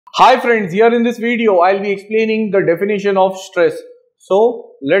Hi friends, here in this video I'll be explaining the definition of stress.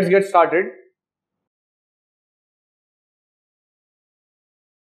 So let's get started.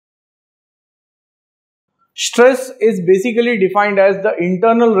 Stress is basically defined as the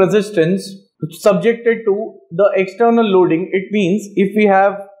internal resistance subjected to the external loading. It means if we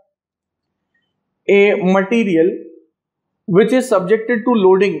have a material which is subjected to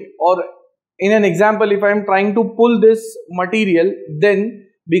loading, or in an example, if I am trying to pull this material, then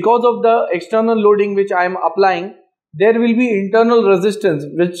because of the external loading which I am applying, there will be internal resistance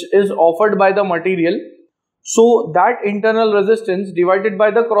which is offered by the material. So that internal resistance divided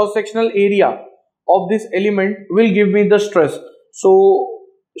by the cross sectional area of this element will give me the stress. So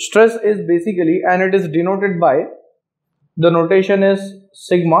stress is basically, and it is denoted by, the notation is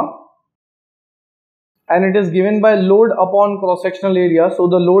sigma, and it is given by load upon cross sectional area. So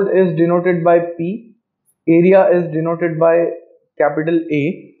the load is denoted by P, area is denoted by capital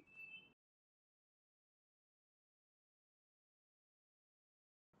A.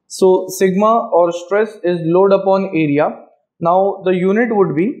 So sigma or stress is load upon area. Now the unit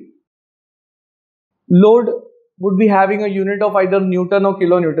would be, load would be having a unit of either Newton or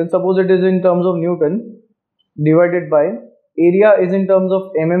kilonewton. Suppose it is in terms of Newton, divided by area is in terms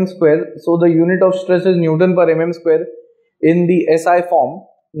of mm square. So the unit of stress is Newton per mm square in the SI form.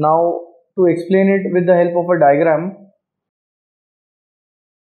 Now to explain it with the help of a diagram,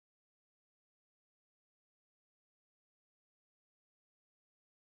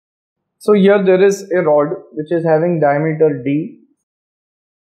 so here there is a rod which is having diameter d,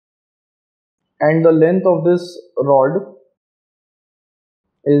 and the length of this rod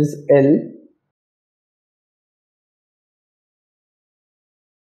is L.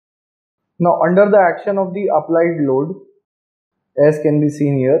 Now under the action of the applied load, as can be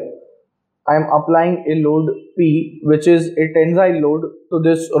seen here, I am applying a load P, which is a tensile load to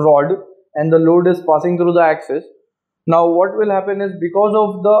this rod, and the load is passing through the axis. Now what will happen is, because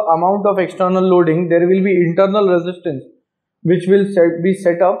of the amount of external loading, there will be internal resistance which will be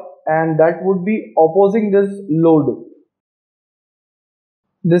set up, and that would be opposing this load.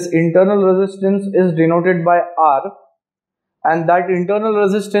 This internal resistance is denoted by R, and that internal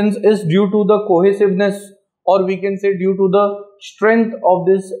resistance is due to the cohesiveness, or we can say due to the strength of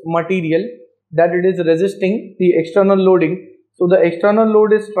this material, that it is resisting the external loading. So the external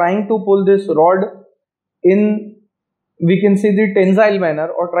load is trying to pull this rod in, we can say, the tensile manner,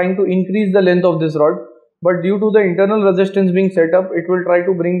 or trying to increase the length of this rod, but due to the internal resistance being set up, it will try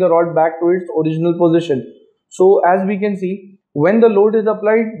to bring the rod back to its original position. So as we can see, when the load is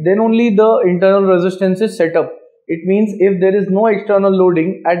applied, then only the internal resistance is set up. It means if there is no external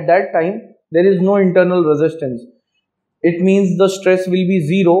loading at that time, there is no internal resistance. It means the stress will be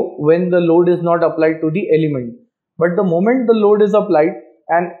zero when the load is not applied to the element. But the moment the load is applied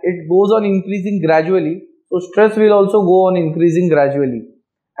and it goes on increasing gradually, so stress will also go on increasing gradually.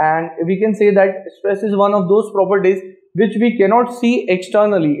 And we can say that stress is one of those properties which we cannot see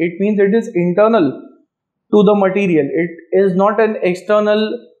externally. It means it is internal to the material. It is not an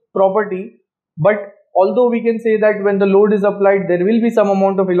external property, but although we can say that when the load is applied, there will be some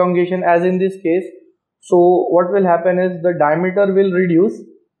amount of elongation, as in this case. So what will happen is, the diameter will reduce,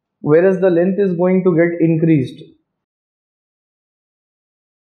 whereas the length is going to get increased.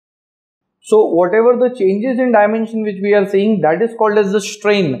 So whatever the changes in dimension which we are seeing, that is called as the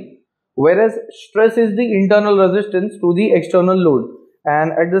strain, whereas stress is the internal resistance to the external load.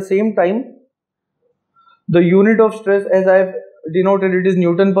 And at the same time, the unit of stress, as I have denoted, it is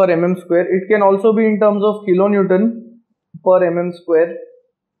Newton per mm square. It can also be in terms of kilonewton per mm square,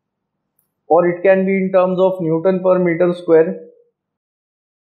 or it can be in terms of Newton per meter square.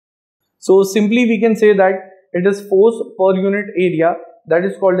 So simply we can say that it is force per unit area, that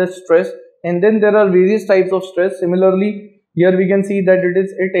is called as stress. And then there are various types of stress. Similarly, here we can see that it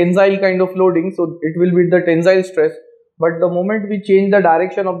is a tensile kind of loading, so it will be the tensile stress. But the moment we change the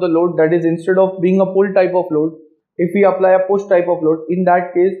direction of the load, that is, instead of being a pull type of load, if we apply a push type of load, in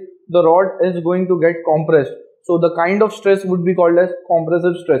that case the rod is going to get compressed. So the kind of stress would be called as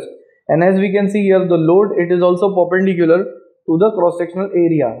compressive stress. And as we can see here, the load, it is also perpendicular to the cross sectional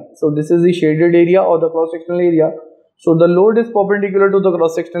area. So this is the shaded area or the cross sectional area. So the load is perpendicular to the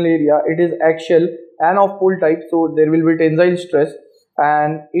cross sectional area. It is axial and of pull type, so there will be tensile stress.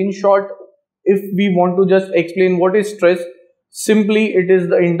 And in short, if we want to just explain what is stress, simply it is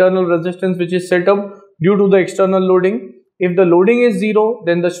the internal resistance which is set up due to the external loading. If the loading is zero,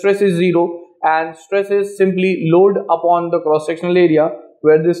 then the stress is zero, and stress is simply load upon the cross sectional area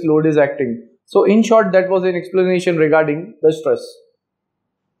where this load is acting. So in short, that was an explanation regarding the stress.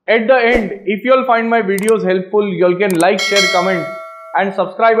 At the end, if you all find my videos helpful, you all can like, share, comment, and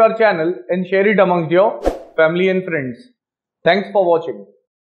subscribe our channel and share it amongst your family and friends. Thanks for watching.